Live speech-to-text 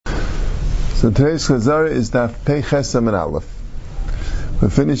So today's Chazara is Daf Pei Chesam and Aleph. We're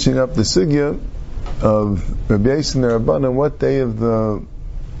finishing up the sugya of Rabbi Yossi and Rabbanan. What day of the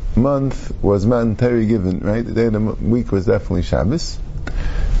month was Matan Torah given? Right, the day of the week was definitely Shabbos.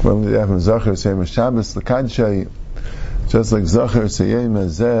 When we have Zachar same as Shabbos, L'Kadshay, just like Zachar Seyem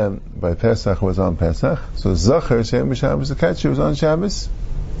Azeh by Pesach was on Pesach. So Zachar same as Shabbos, L'Kadshay was on Shabbos.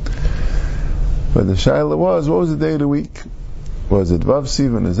 But the Shaila was, what was the day of the week? Was it Vav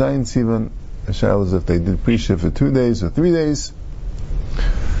Sivan or Zayin Sivan? The Shaila is if they did Prisha for 2 days or 3 days.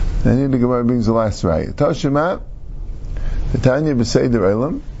 And here the Gemara brings the last raya. Tashima, the Tanya b'Seider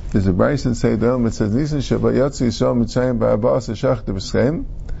Olam. There's a Bryce in Seider Olam that says, Nisan Shabbat Yatsu Yisrael Mitzrayim Ba'abas Hashachta B'Schem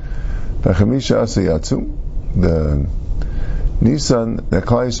B'Chamisha Asa Yatsu. The Nisan, the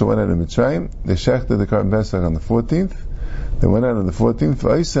Klal Yisrael went out of Mitzrayim. They shechted the Karban Pesach on the 14th. They went out on the 14th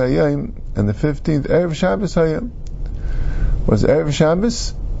for Isa Hayim, and the 15th Erev Shabbos Hayim. Was Erev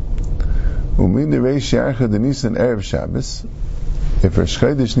Shabbos? Umin the Reish Yarcha the Nisan Erev Shabbos. If Rosh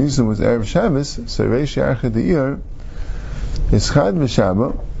Chodesh Nisan was Erev Shabbos, so Reish Yarcha the year is Chad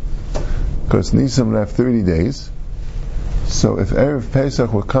V'Shabbat, because Nisan would have 30 days. So if Erev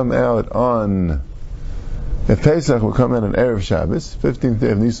Pesach will come out on Erev Shabbos, 15th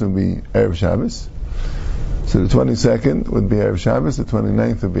day of Nisan would be Erev Shabbos. So the 22nd would be Erev Shabbos, the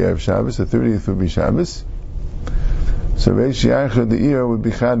 29th would be Erev Shabbos, the 30th would be Shabbos. So Reish Yarcha the year would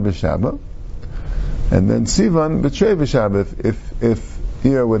be Chad B'Shabbat. And then Sivan B'Trei B'Shabbat, if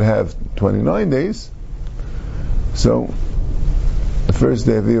year would have 29 days. So the first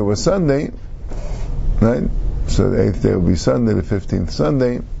day of the year was Sunday, right? So the 8th day will be Sunday, the 15th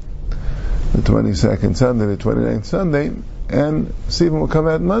Sunday, the 22nd Sunday, the 29th Sunday, and Sivan will come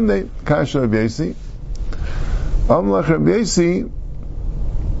out Monday. Kasha Rabbi Yossi. Amlach Rabbi Yossi,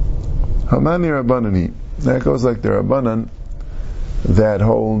 Hamani Rabbanani. That goes like the Rabbanan that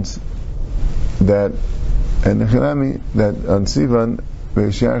holds that, and Nechanami, that on Sivan,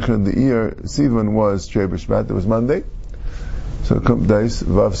 Reish Yarcha the year, Sivan was Trei B'Shvat, it was Monday. So Kum Dais,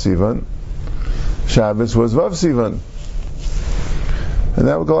 Vav Sivan. Shabbos was Vav Sivan. And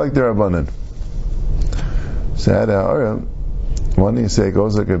that would go like the Rabbanan. So at Ha'ara, one you say it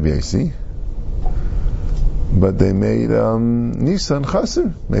goes like Rabbi Yossi, but they made Nisan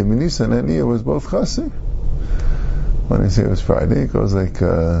Chaser. Maybe Nisan and Iyar was both Chaser. When I say it was Friday, it goes like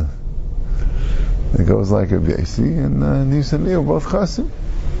Rabbi Yossi, and Nisan and Iyar both Chaser.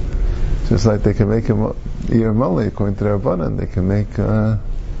 Just like they can make a Iyar Malay according to the Rabbanan, they can make.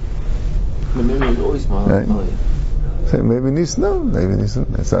 Maybe it's always Malay. Right? Say maybe Nisan. No, maybe Nisan.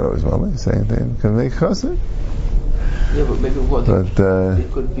 It's not always Malay. Saying they can make Chaser. Yeah, but maybe what?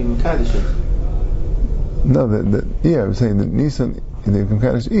 It could be Mekadosh. No, the Iyar. I'm saying that Nisan. They can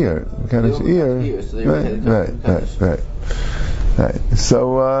Kaddish Iyar. Kaddish Iyar.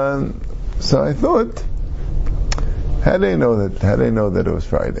 So right. So I thought, how do they know that it was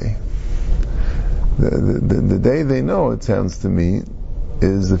Friday? The day they know, it sounds to me,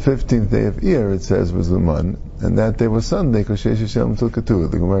 is the 15th day of Iyar. It says was Luman, and that day was Sunday because Sheish Hashem Til Ketuv.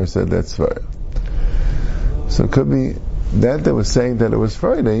 The Gemara said that's Friday. So it could be that they were saying that it was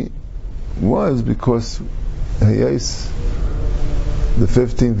Friday was because Hayes, the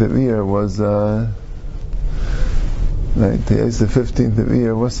 15th of Iyar was right. The 15th of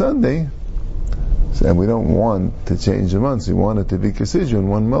Iyar was Sunday, so, and we don't want to change the months. We want it to be Kesijun,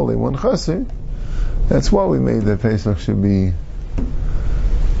 one Malay, one Chaser. That's why we made that Pesach should be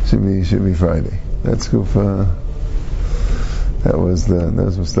Friday. That's good for. That was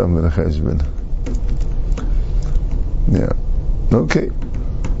Mustam with the Cheshbon. Yeah. Okay.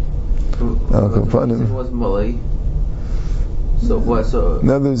 It was Malay. So what?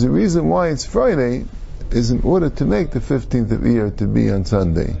 Now there's a reason why it's Friday, is in order to make the 15th of Iyar to be on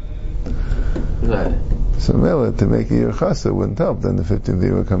Sunday. Right. So Mela, to make Iyar Chasa wouldn't help, then the 15th of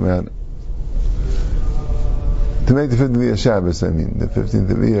Iyar would come out. To make the 15th of Iyar Shabbos, the 15th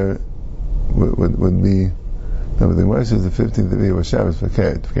of Iyar would be, no, but the Gemara says the 15th of Iyar was Shabbos,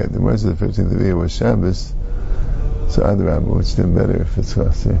 forget. The Gemara says the 15th of Iyar was Shabbos, so Adrabah, which then better if it's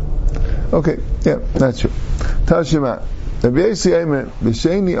Chasa. Okay, yeah, that's true. Tashima. Rabbi Yossi Eimer,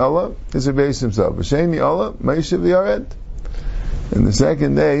 B'Sheni Allah, is Rabbi Yossi himself. B'Sheni Allah, Meishav Yared. And the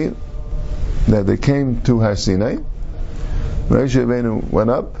second day that they came to Har Sinai, Moshe Rabbeinu went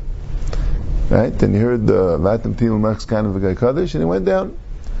up, right? Then he heard the Vatam Pimel Machs Kana V'Gai Kadosh, and he went down.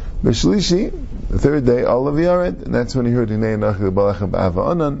 B'Shlishi, the third day, Allah Yared, and that's when he heard Hinei Nachal Balachim B'Ava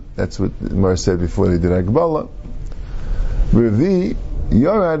Anan. That's what Mar said before they did Agbalah. Revi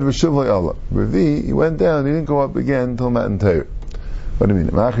Yarad v'shuvlei Allah. Revi, he went down, he didn't go up again until Matan Torah. What do you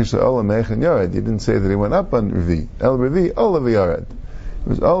mean? Machish Allah mechan Yarad. You didn't say that he went up on Revi. El Revi, Allah v'Yarad. it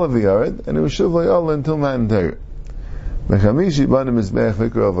was all of the yard, and it was Shuv Lo'Yala until Matan Torah. Mechamishi bana mizbech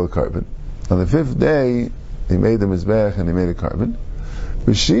v'krov al-carbon. On the 5th day, he made the mizbech and he made a carbon.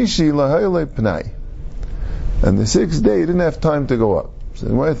 V'shishi lahaylei pnai. And the 6th day, he didn't have time to go up. So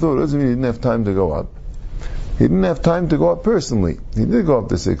what I thought, it doesn't mean he didn't have time to go up. He didn't have time to go up personally. He did go up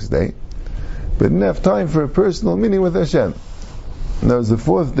the 6th day, but didn't have time for a personal meeting with Hashem. And that was the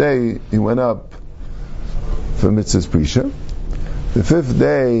 4th day he went up for Mitzvah's Prisha. The 5th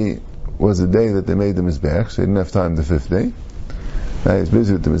day was the day that they made the Mizbech, so he didn't have time the 5th day. Now he was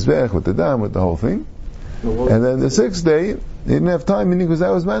busy with the Mizbech, with the Dam, with the whole thing. And then the 6th day, he didn't have time, meaning because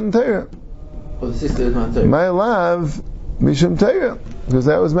that was Matan Torah. Oh, the 6th day was Matan Torah. My love, Mishum Torah, because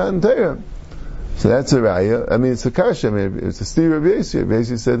that was Matan Torah. So that's a raya. I mean, it's a kasha. I mean, it's a stira of Yesi.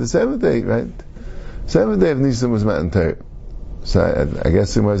 Yesi said the 7th day, right? 7th day of Nisan was Matan Torah. So I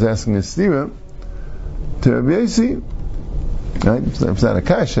guess he was asking a stira to Rabbi Yesi. Right? It's not a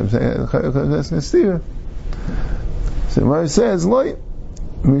kasha. I'm saying I'm asking a stira. So Gemara says, "Loi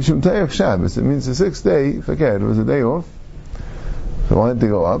mishum Torah Shabbos." It means the 6th day. Forget it was a day off. So I wanted to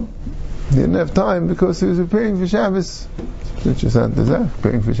go up. He didn't have time because he was preparing for Shabbos.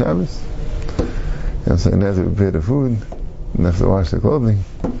 Preparing for Shabbos. So he didn't have to prepare the food, didn't have to wash the clothing.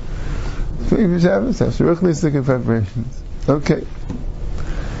 Preparing for Shabbos, have shurachnistic preparations. Okay.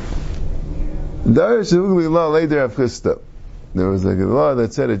 There was like a law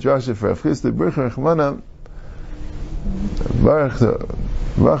that said a drasha for Rav Chisda Bircha Rachmana,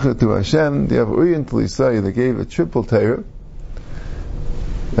 Baruch to Hashem, the Avuyin Tlisai, they gave a triple Torah,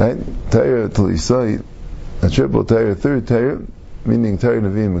 right? Torah Tlisai, a triple Torah, 3rd Torah, meaning Torah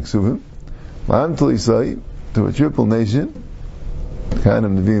Nevi'im Meksuvim, Ma'am Tlisai, to a triple nation, kind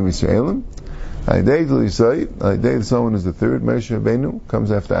of Nevi'im Yisraelim, Aidei Tlisai, Aidei, someone is the 3rd, Moshe Rabbeinu,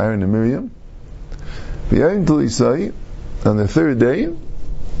 comes after Aaron and Miriam, V'yayim Tlisai, on the 3rd day,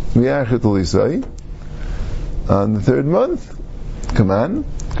 V'yachet Tlisai, on the 3rd month, Kaman,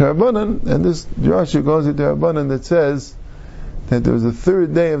 Karabanan, and this Joshua goes into Karabanan that says that there was a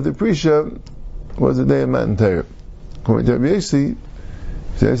 3rd day of the Prisha, was the day of Matan Torah. According to Rabbi Yossi,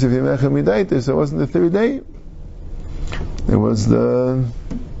 says if Yemecha Midaitis, it wasn't the 3rd day, it was the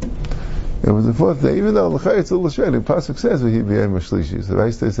 4th day, even though L'chai it's a little shred, the Pasuk says V'hi B'yayim Shlishi, so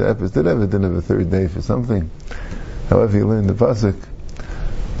Vice Tesa Epis did have a 3rd day for something, however you learn the Pasuk,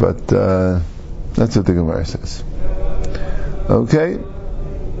 but that's what the Gemara says. Okay.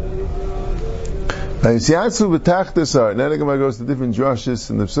 V'yisyatzu b'tachtasar. Now the Gemara goes to different drushes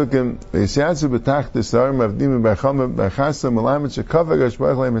in the Psukim. V'yisyatzu b'tachtasar mavdim b'chama b'chasa malamet shekava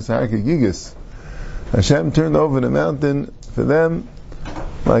gashbach leim esahak gigas. Hashem turned over the mountain for them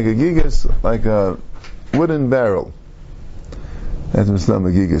like a gigas, like a wooden barrel. That's Muslim a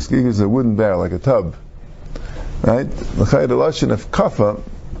gigas. Gigas is a wooden barrel, like a tub. Right? L'chai the lashon of kafa,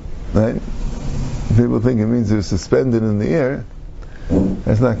 right? People think it means it was suspended in the air.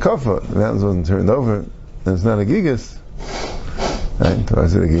 That's not kafa. The mountains wasn't turned over. And it's not a gigas. Right? Why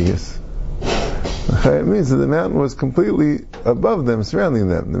is it a gigas? It means that the mountain was completely above them, surrounding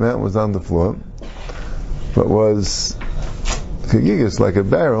them. The mountain was on the floor, but was gigas, like a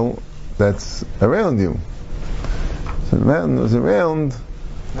barrel that's around you. So the mountain was around.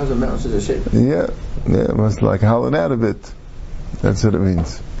 How's a mountain such a shape? Yeah, it must like hollowed out a bit. That's what it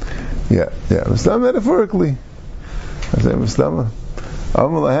means. Yeah. Mustama metaphorically. I say Mustama.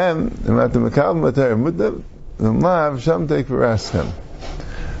 Amalahem, Matam Makabal Matar Mudam, Mav Sham take for Rashem.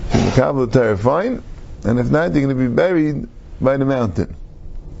 Makabal Matar, fine, and if not, you're going to be buried by the mountain.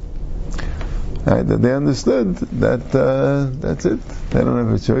 Right, that they understood that that's it. They don't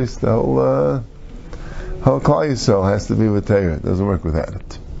have a choice. The whole Klal Yisrael has to be with Torah. It doesn't work without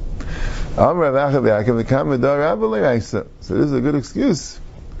it. So this is a good excuse.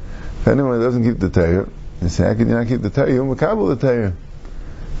 If anyone doesn't keep the Torah, they say, how can you not keep the Torah? You're Makabal the Torah.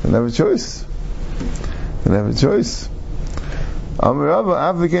 You don't have a choice. You don't have a choice. The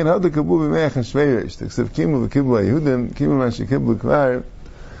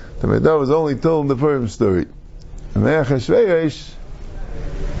Medah was only told the first story. Then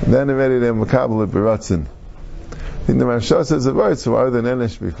already they're Makabal at Beratzin. I think the Maharsha says a word, so other than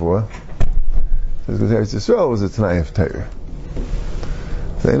Enesh before. Because Eretz Yisrael was a Tanai of Torah.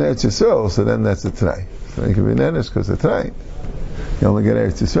 So in Eretz Yisrael, so then that's a Tanai. So you can be an Enesh because it's a Tanai. You only get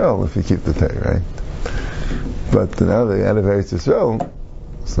Eretz Yisrael if you keep the Torah, right? But now they're out of Eretz Yisrael,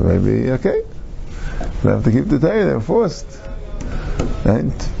 so maybe, okay. They have to keep the Torah, they're forced.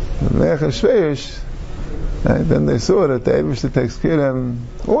 Right? Right? Then they saw that the Eibishter takes care of them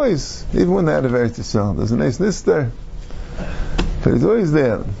always, even when they're out of Eretz Yisrael. There's a nice nister, but he's always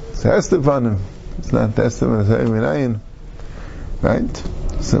there. It's Hester upon him. It's not Testament, it's Hayim. Right?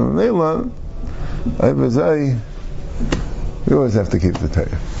 So Mela, we always have to keep the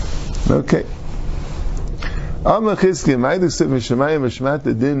Torah. Okay. What does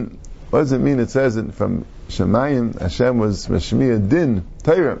it mean? It says it from Shemayim, Hashem was Mashmiya Din,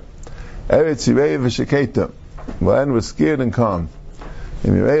 Torah. Eretz Yirei v'Sheketa. The land was scared and calm.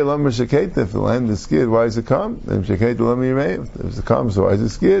 If the land is scared, why is it calm? If it's calm, so why is it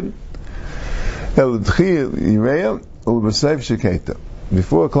scared? Before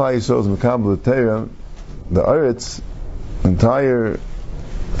Klal Yisrael's Mekabel Torah, the Eretz, entire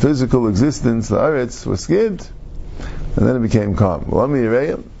physical existence, the Eretz was scared, and then it became calm. Hey,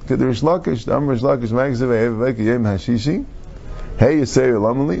 Yisrael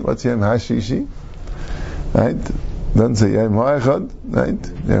Lamali, what's Yom Hashishi? Right? Doesn't say Yom Ha'echad, right?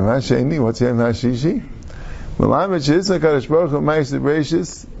 Yom Hasheni, what's Yom Hashishi? Melamed Sheitzah Kadosh Baruch Hu Ma'aseh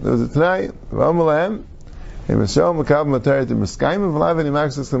Bereishis, there was a Tanai, V'amalahem, Im Yisrael Mekabel Matayah to Meskayim, V'laven Im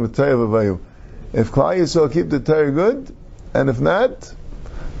Aksus L'Matayah V'vayu. If Klal Yisrael keep the Torah good, and if not,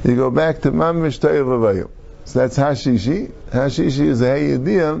 you go back to Mamish Torah V'vayu. So that's Hashishi. Hashishi is a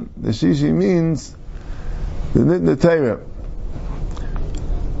Heyediyah. The Shishi means the Torah.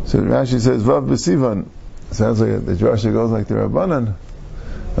 So Rashi says Vav B'Sivan. Sounds like the Drasha goes like the Rabbanan,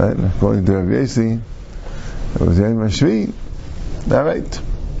 right? According to Rabbi Yossi, it was Yom Hashvi. All right.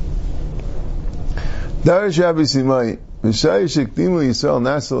 Darish Rabbi Simai. V'shay shektimu Yisrael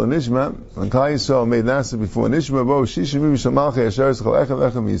Nasa l'Nishma. When Klal Yisrael made Nasa before Nishma, bo Shishimi b'Shamalchei Yashar Echad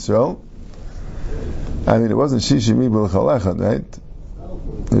Lechem Yisrael. I mean, it wasn't Shishimi b'Lechem, right?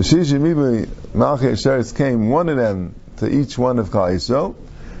 The Shishimi b'Malchei Yashar came one of them to each one of Klal Yisrael.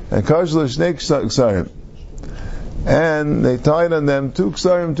 And Kajla Shnei Ksarim. And they tied on them 2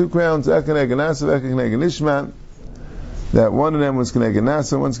 Ksarim, 2 crowns, Ekaneg Nasa, Ekaneg Nishma. That one of them was Kaneg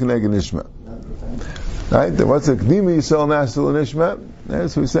Nasa, one's Kaneg Nishma. Right? What's a Kdimi Yisrael Nasa Nishma?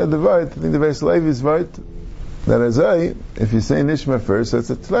 Yes, we said the Vart, I think the Beis Levi's Vart, that if you say Nishma first, that's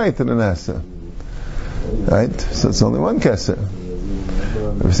a T'lai to the Nasa. Right? So it's only one Keser.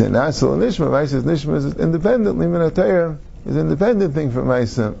 If you say Nasa Nishma, Vai says Nishma is independently, Minatayah is an independent thing from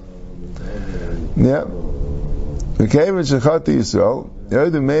Maisa. Yeah. We came in Shechati Yisrael.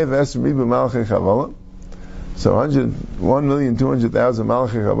 Yehudim Me'ev Esrim Ribu Malchei Chavala. So 1,200,000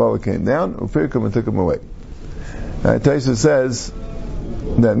 Malchei Chavala came down. Ufirkum and took them away. Taisa says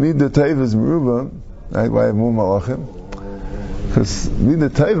that Midah Teva is Meruba. Right? Why have more Malachim? Because Midah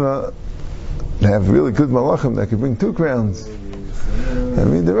Teva have really good Malachim that can bring 2 crowns. I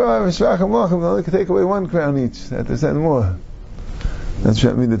mean, the Rav Shvachim Malachim, they only can take away 1 crown each. They have to send more. That's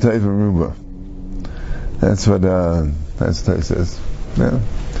what Midah Teva Meruba. That's what Torah says. Yeah.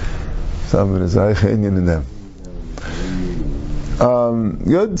 Some of it is Eichenian in them.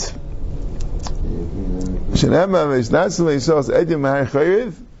 Good.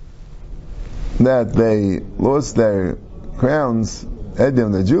 That they lost their crowns,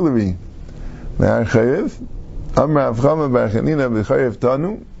 Edim, their jewelry, Mehar Chayiv. Amra Avchama Bar Chanina b'Chayiv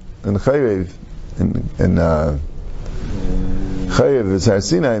Tanu, and Chayiv, in Chayiv, it's Har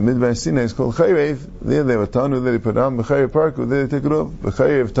Sinai, Midbar Sinai is called Chayiv. There they were Tanu, there they put on, B'Chayiv Parku, there they took it off,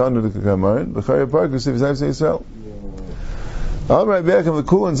 B'Chayiv Tanu the Kamarin, B'Chayiv Parku, Sivzayv Yisrael. Amra Be'echem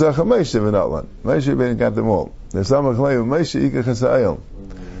V'Kul and Zacha Moshe V'Natlan. Moshe Ben got them all. There's some Chayiv Moshe Ika Chasa'ayel.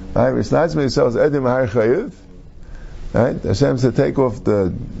 Right, it's not me sells Edim Har Chayiv. Right, Hashem said take off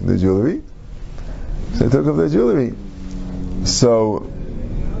the jewelry. So they took off the jewelry. So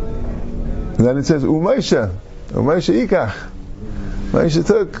then it says U'Moshe Ikach. Moshe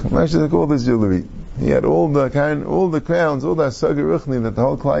took all this jewelry. He had all the crowns, all the Sagar Ruchni that the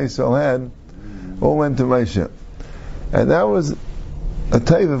whole Klal Yisrael had, all went to Moshe. And that was a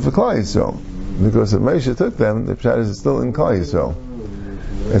teva for Klal Yisrael. Because if Moshe took them, the Pshat is still in Klal Yisrael.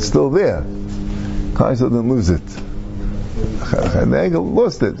 It's still there. Klal Yisrael didn't lose it. They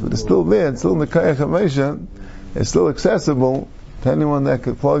lost it, but it's still there. It's still in the Kayach of Moshe. It's still accessible to anyone that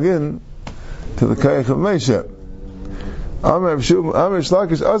could plug in to the Kayach of Moshe. Amar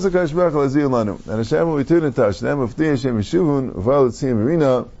Shlakish Azakash Baruch Lazir Lanu. And Hashem will return it to Hashem. Ufti Hashem Yeshuvun Uval Tzim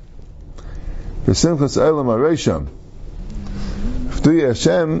Marina V'Simchas Eilam HaReisham. Ufti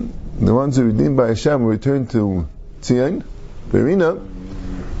Hashem, the ones who are redeemed by Hashem, will return to Tzion Marina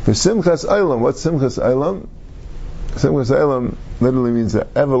V'Simchas Eilam. What's Simchas Eilam? Simchas Eilam literally means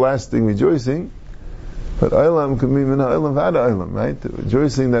everlasting rejoicing, but Eilam could mean Eilam Vada Eilam, right?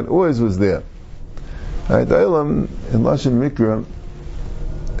 Rejoicing that always was there. Right, Eilam in Lashon Mikra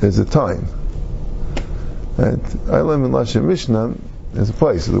is a time. Right, Eilam in Lashon Mishnah is a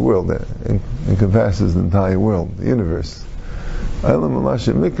place of the world that encompasses the entire world, the universe. Eilam in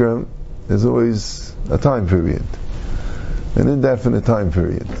Lashon Mikra is always a time period. an indefinite time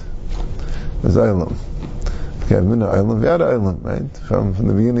period. There's Eilam. Okay, Eilam, Yada Eilam, right? From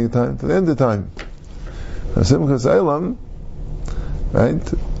the beginning of time to the end of time. Now, Simchas Eilam,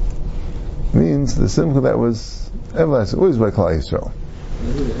 right, means the Simcha that was everlasting, always by Klal Yisrael.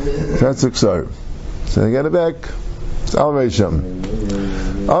 That's Ksar. So they get it back. It's Al Reisham.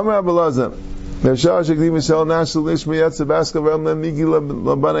 Amar Abelazar. Meshar Shekdim Yisrael Nashul Nishma Yatsa Baska Ramla Migi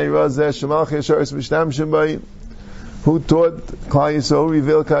Labanei Razeh Shemalch Yesharis Mishtam Shembai. Who taught Klal Yisrael,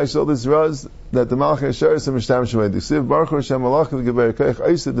 revealed Klal Yisrael this Raz, that the Malch Yesharis and Mishtam Shembai. Disiv Baruch Hashem Malach V'Geber Keich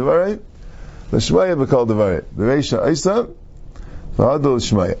Eisa Devarei L'Shmaya B'Kal Devarei V'Reisha Eisa V'Adol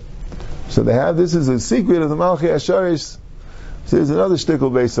Shmaya. So they have, this is a secret of the Malch Yesharis. So there's another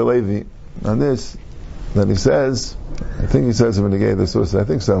shtickle based on Levi on this, that he says, I think he says when he gave the source, I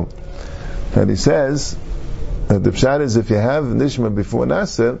think so, that he says that the pshat is if you have nishma before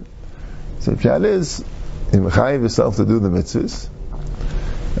Nasa, so the pshat is you mechayiv yourself to do the mitzvahs,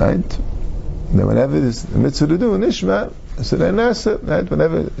 right? Then whenever there's a mitzvah to do nishma, so then Nasa, right?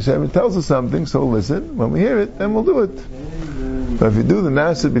 Whenever Hashem tells us something, so listen. When we hear it, then we'll do it. But if you do the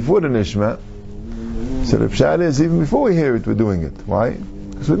Nasa before the nishma, so the pshat is even before we hear it, we're doing it. Why?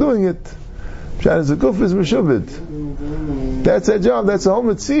 Because we're doing it. Pshat is a kuf is meshubit. That's our job. That's the whole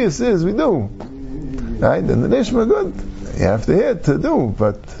mitzvah is we do. Right? And the nishma good. You have to hear it to do,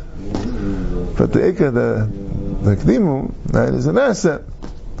 but the ikka, the kdimu, right, is an asset.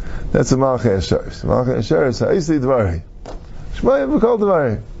 That's a malach yesharis. Malach yesharis ha'isi dvari. Shmaya b'kol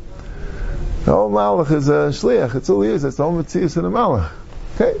dvari. The whole malach is a shliach. It's all he is. That's the whole mitzvah in a malach.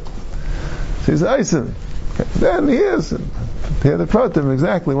 Okay. So he's Eisen. Okay. Then he is. Hear the pratim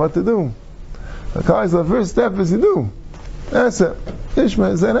exactly what to do. The first step is you do. That's it.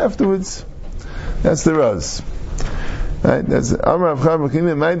 Ishma is then afterwards. That's the Raz. Right? That's Amar Avchar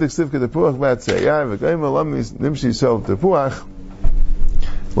Makinim Ma'id Ksivka Tepuach Batzei Yai V'Goyim Alam Nimshi Yisrael Tepuach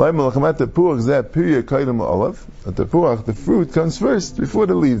Loim L'chamat Tepuach Zeh Pirya Koydem Olav. The Tepuach, the fruit comes first before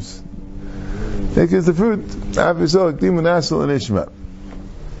the leaves. Because the fruit after Yisrael K'dim Nasal and Ishma.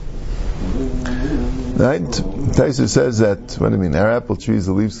 Right? Taisa says that, what do you mean, our apple trees,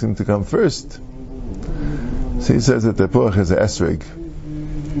 the leaves seem to come first. So he says that the Tepuach is an esrog.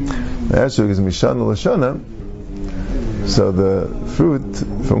 The esrog is Mishana Lashana. So the fruit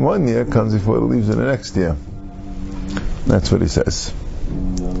from one year comes before the leaves in the next year. That's what he says.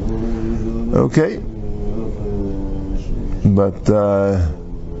 Okay. But,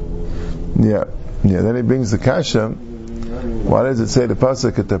 then he brings the kasha. Why does it say the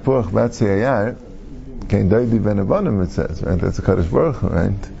pasuk at Tepuach Batzei Yayar? Kein Daidi Ben Abanim, it says, right? That's a Kadosh Baruch Hu,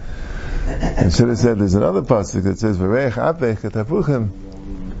 right? And should have said there's another pasuk that says V'reich Apech et Tepuchim.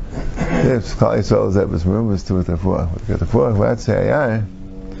 Yes, Klal Yisrael is Ebbes Merumas to a Tepuach. But Tepuach Batzei Yayar,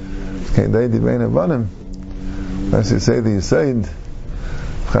 Kein Daidi Ben Abanim. As you say the Yisaid,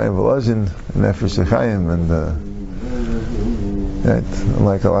 Chaim Volozhin, Nefesh Chaim, and right,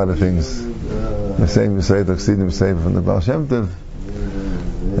 like a lot of things. The same Yisaid, Chassidim say from the Baal Shem Tov.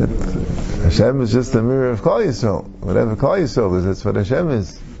 Hashem is just a mirror of Klal Yisrael. Whatever Klal Yisrael is, that's what Hashem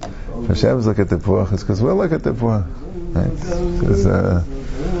is. If Hashem's like at the Tepuach, it's because we're like at the Tepuach. Right? Because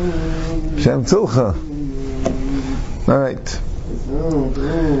Hashem Tzilcha. Alright.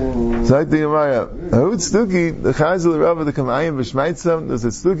 Zayt the Gemara. Ahud Stuki, the Chazal Rava, the Kamayim B'Shmaitzam, there's a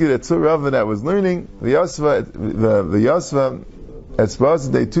Stuki that Tzur Rava that was learning, the Yosva at Spaz,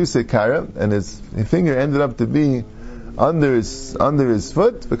 they two sekara, and his finger ended up to be under his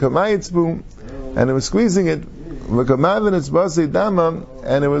foot, and it was squeezing it, and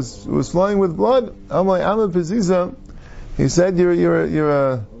it was flowing with blood. He said, you're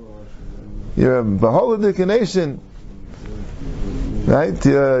a Baholidic nation, right?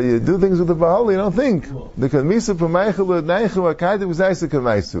 You do things with the Bahol, you don't think. This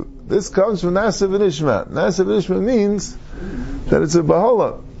comes from Nasa V'Nishma. Nasa V'Nishma means that it's a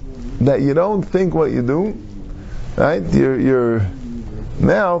Bahola, that you don't think what you do. Right? Your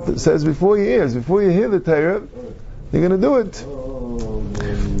mouth says before your ears, before you hear the Torah, you're going to do it.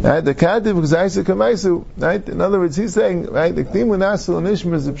 Right? The Kativ G'zaysa Kamaisu. Right? In other words, he's saying, right, the K'tim U'Nasal and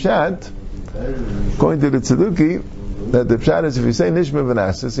Nishma is the Pshat, according to the Tzeduki, that the Pshat is if you say Nishma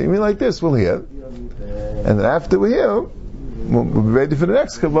V'Nasa, so you mean like this, we'll hear. And then after we hear, we'll be ready for the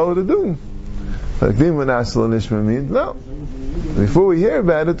next Kabbalah to do. But K'tim U'Nasal and Nishma means, no. Before we hear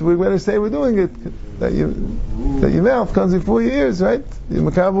about it, we're going to say we're doing it. That your mouth comes before your ears, right?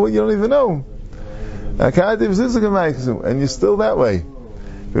 You don't even know. And you're still that way.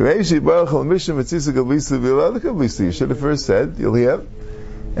 You should have first said, you'll hear,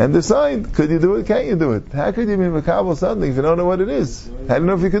 and decide, could you do it, can't you do it? How could you be makabel something if you don't know what it is? How do you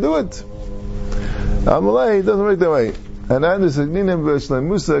know if you could do it? Amalei, it doesn't work that way. And then the Sagninim B'Shlem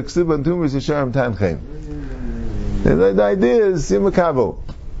Musa Ksib and Tumas Yisharim Tanchein. The idea is Yimakabo.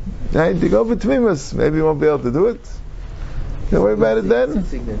 Right? You go for Tmimus, maybe you won't be able to do it. Don't worry about it then.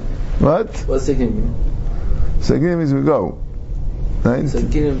 What? What's Sagninim? Sagninim means we go. Right?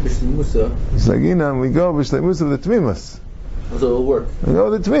 Sagninim B'Shlem Musa. Sagninim, we go B'Shlem Musa with the Tmimus. So it will work. We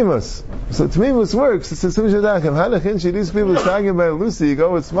go the Tmimus. So Tmimus works. It's a Simshadachim. Halachinshi, these people are talking about Lucy. You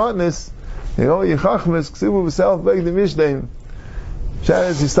go with smartness. You go with Yechachmas. Ksibu b'self beg the Mishleim.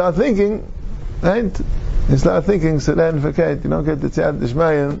 Shabbos, you start thinking, right? You start thinking, so then forget, you don't get the Tzad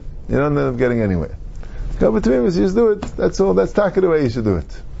Dishmayim, you don't end up getting anywhere. Go with Tmimus, you just do it. That's all. That's taka the way you should do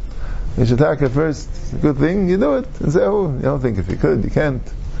it. You should taka first. It's a good thing, you do it. And say, oh, you don't think if you could, you can't.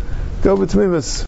 Go with Tmimus.